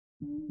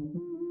Woke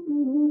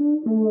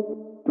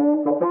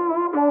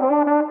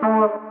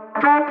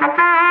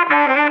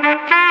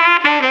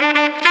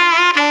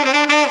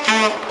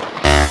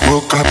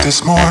up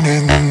this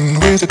morning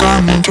with a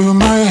gun to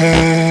my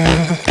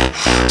head.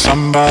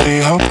 Somebody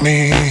help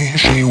me,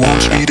 she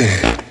wants me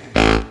dead.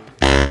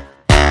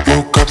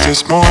 Woke up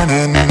this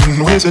morning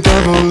with the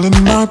devil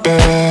in my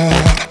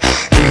bed.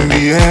 In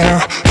the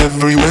air,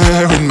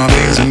 everywhere, in my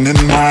veins and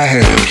in my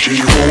head. She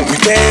won't me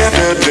dead,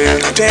 dead,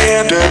 dead,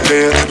 dead,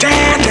 dead, dead,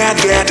 dead,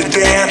 dead, dead,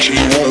 dead. She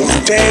won't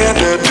me dead,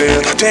 dead,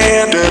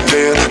 dead, dead, dead,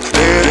 dead,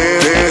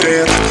 dead, dead,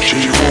 dead.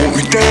 She won't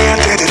me dead,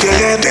 dead, dead,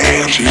 dead,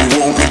 dead. She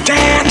won't me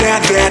dead,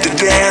 dead, dead,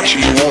 dead, dead. She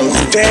won't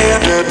me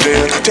dead, dead,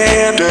 dead,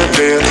 dead, dead,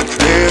 dead,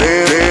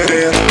 dead,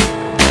 dead.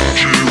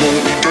 She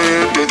won't me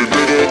dead, dead, dead,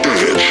 dead,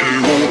 dead. She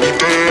won't me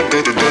dead,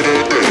 dead, dead,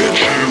 dead, dead.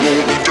 She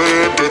won't me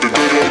dead, dead, dead,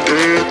 dead,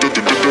 dead,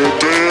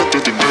 dead,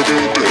 dead, dead,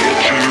 dead, dead.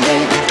 She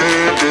won't me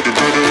dead, dead, dead,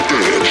 dead,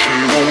 dead. She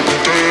won't me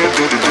dead,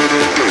 dead, dead,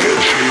 dead, dead.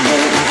 She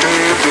won't me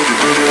dead, dead,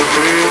 dead, dead,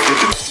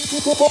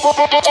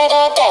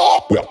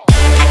 dead. Well.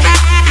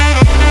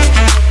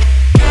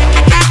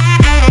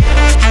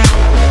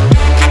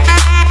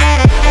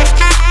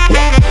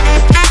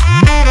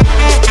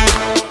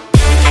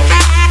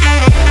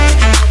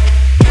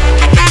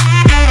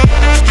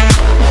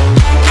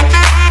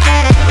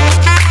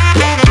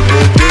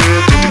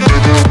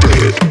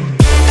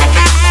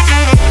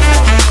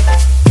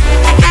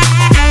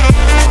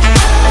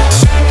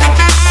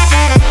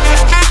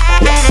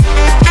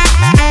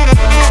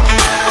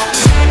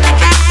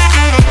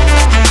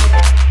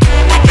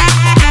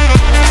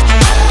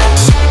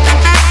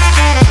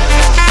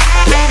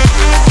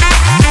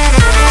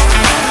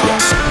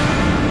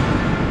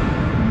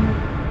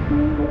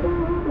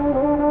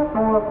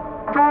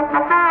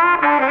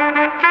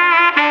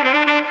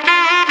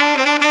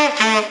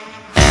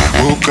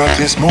 Woke up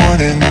this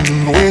morning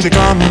with a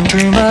gun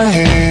to my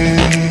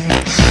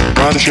head.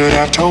 Brother should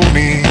have told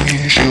me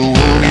she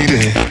will be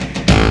dead.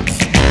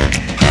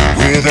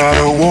 Without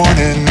a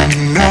warning,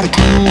 not a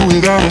clue,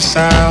 without a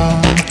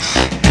sound.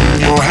 In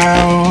your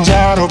house,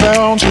 out of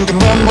bounds, you can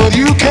run but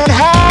you can't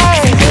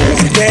hide.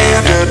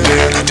 Dead, dead,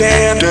 dead,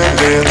 dead, dead,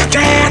 dead,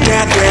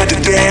 dead, dead,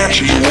 dead, dead.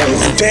 She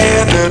won't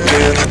dead, dead,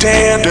 dead,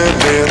 dead, dead,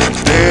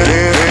 dead,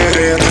 dead.